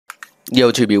Yo,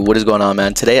 GB, what is going on,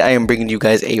 man? Today I am bringing you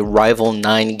guys a Rival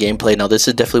 9 gameplay. Now, this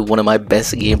is definitely one of my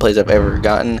best gameplays I've ever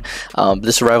gotten.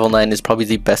 This Rival 9 is probably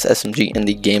the best SMG in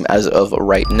the game as of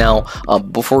right now.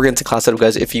 Before we get into class setup,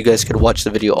 guys, if you guys could watch the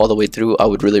video all the way through, I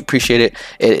would really appreciate it.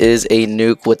 It is a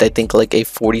nuke with, I think, like a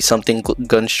 40-something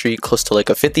gun streak, close to like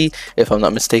a 50, if I'm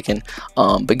not mistaken.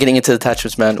 But getting into the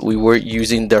attachments, man, we were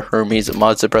using the Hermes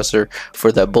mod suppressor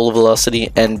for that bullet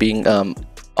velocity and being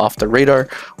off the radar,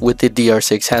 with the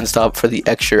DR6 hand stop for the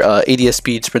extra ADS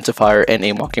speed, sprint to fire, and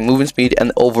aim walking movement speed,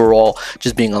 and overall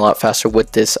just being a lot faster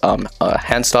with this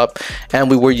hand stop. And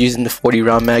we were using the 40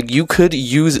 round mag. You could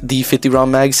use the 50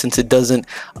 round mag since it doesn't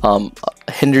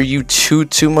hinder you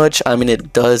too much. I mean,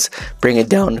 it does bring it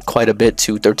down quite a bit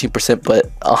to 13%, but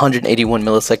 181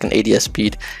 millisecond ADS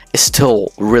speed is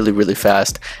still really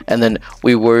fast. And then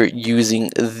we were using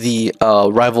the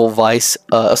Rival Vice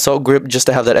assault grip just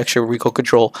to have that extra recoil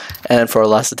control. And for our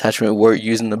last attachment, we're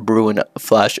using the Bruin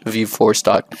Flash V4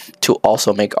 stock to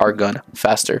also make our gun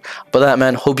faster. But that,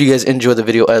 man, hope you guys enjoy the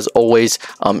video as always.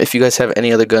 If you guys have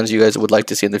any other guns you guys would like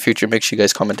to see in the future, make sure you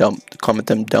guys comment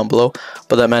them down below.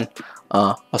 But that, man,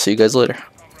 I'll see you guys later.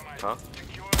 Huh?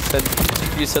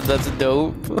 You said that's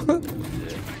dope.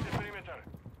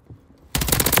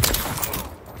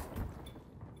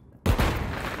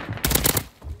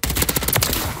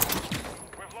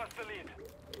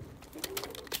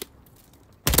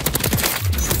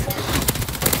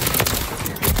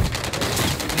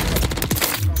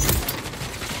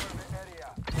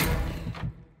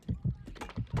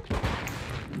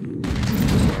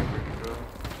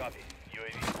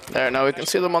 There, now we can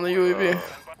see them on the UAV.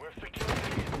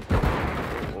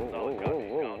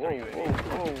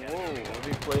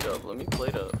 Let me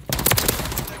plate up.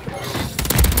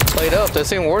 Played up,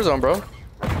 that's in Warzone, bro.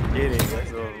 Get it,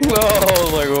 let's go. No, I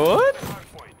was like, what?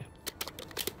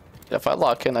 If I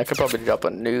lock in, I could probably drop a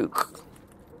nuke.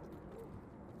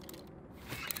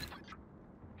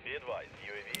 Be advised,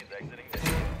 UAV is exiting the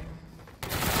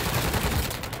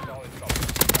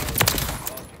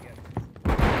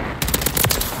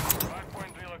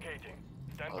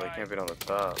Oh, they camping on the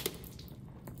top.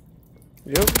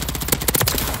 Yep.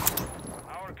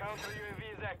 Our counter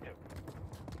UAV is active.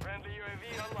 Friendly UAV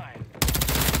online.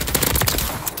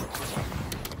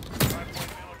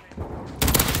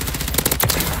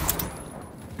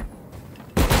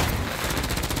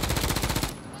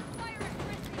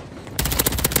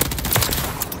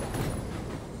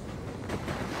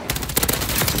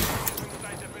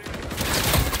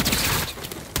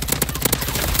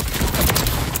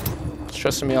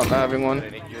 Stressing me out not having one.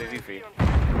 UAV free.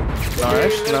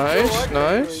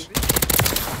 Nice.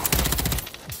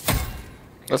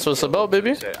 That's what it's about,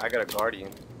 baby. I got a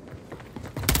Guardian.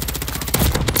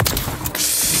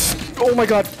 Oh my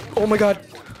god. What?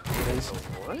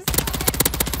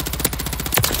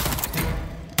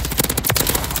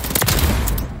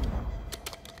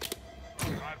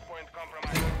 Hardpoint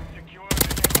compromised. Secure the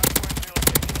hardpoint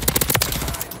relocation.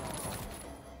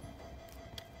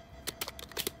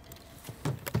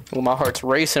 Ooh, my heart's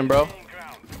racing, bro.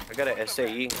 I got an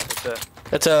SAE.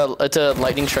 It's a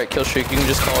lightning strike kill streak. You can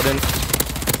just call it in.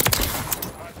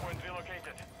 Hardpoint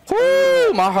relocated.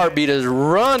 Woo! My heartbeat is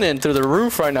running through the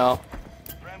roof right now.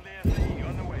 Friendly SAE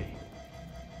on the way.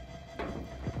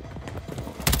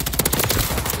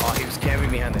 Oh, he was camping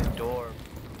behind the door.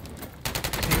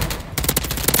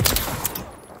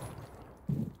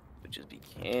 Would just be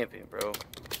camping, bro.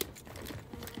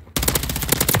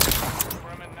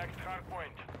 Confirming next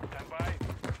hardpoint. Stand by.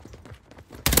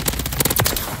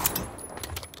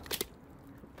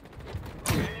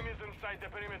 Enemies inside the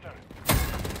perimeter.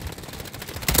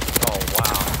 Oh,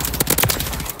 wow.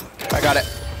 I got it.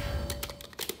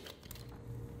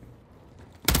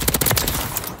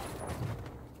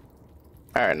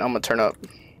 Alright, now I'm gonna turn up.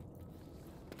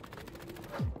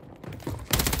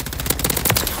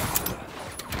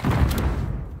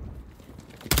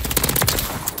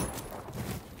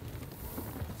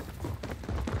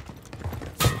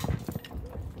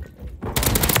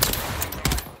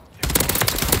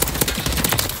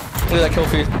 Look at that kill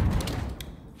feed.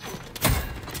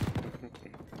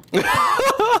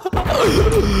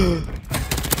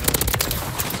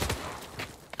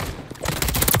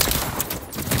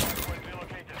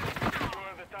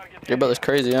 Your brother's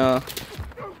crazy, huh?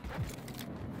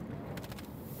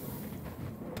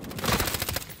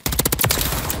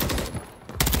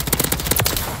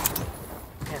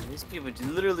 Man, these people just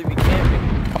literally be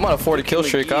camping. I'm on a 40 kill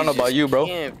streak. I don't know about you, bro.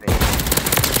 Camping.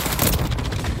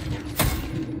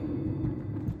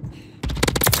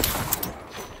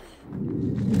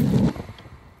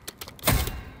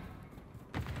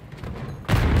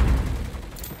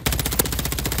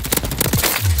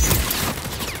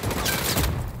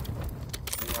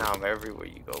 I'm everywhere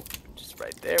you go. Just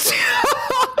right there, bro.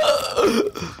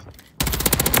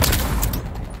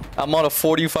 I'm on a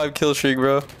 45 kill streak,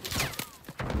 bro.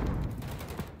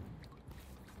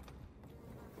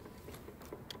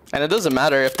 And it doesn't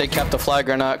matter if they cap the flag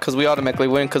or not, because we automatically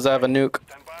win because I have a nuke.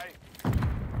 Stand by.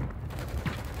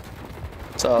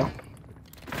 So,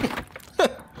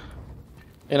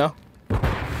 you know.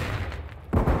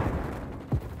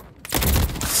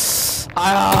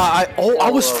 I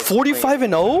was 45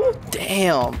 and 0.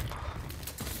 Damn.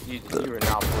 You were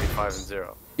now 45 and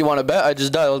 0. You want to bet? I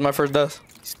just died. That was my first death.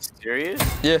 Serious?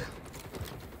 Yeah.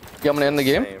 You want me to end the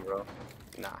game? Insane, bro.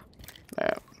 Nah.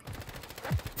 Alright.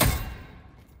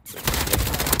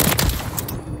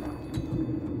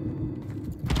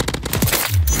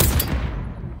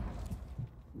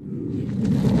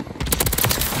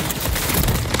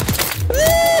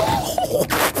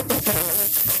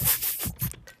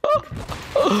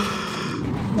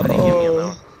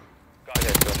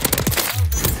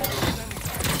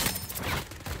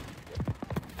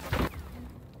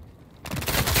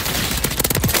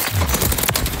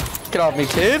 Get off me,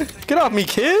 kid! Get off me,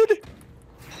 kid!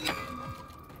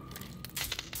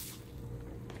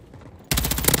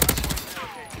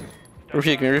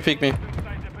 Repeat me, repeat me.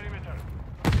 Inside the perimeter.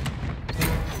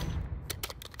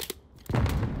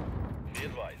 Be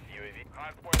advised, UAV.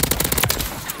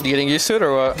 Hardpoint. You getting used to it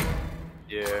or what?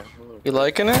 Yeah. You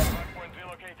liking it? Hardpoint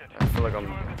relocated. I feel like I'm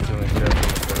doing good.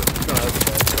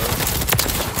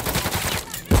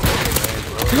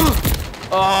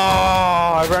 Oh,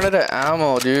 I ran out of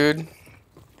ammo, dude.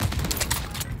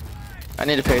 I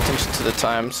need to pay attention to the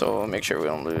time, so we'll make sure we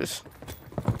don't lose.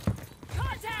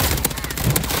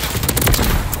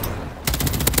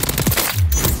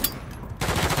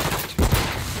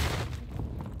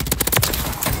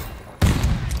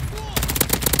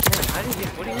 How did you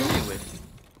get? What do you mean with?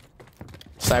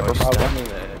 Sniper Oh, problem. stabbed me in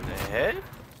the head?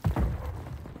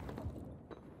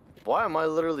 Why am I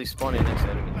literally spawning next to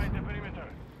enemies? Inside the perimeter.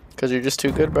 Because you're just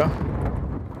too good, bro.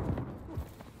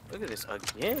 Look at this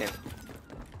again.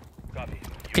 Copy.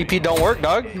 PP don't work,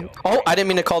 dog. Oh, I didn't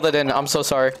mean to call that in. I'm so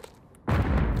sorry.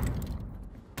 Confirming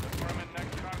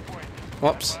next hardpoint.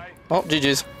 Whoops. Oh,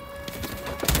 GG's.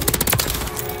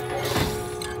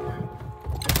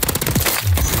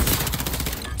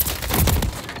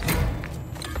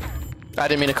 I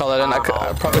didn't mean to call that in. I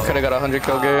probably could have got a 100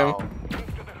 kill game.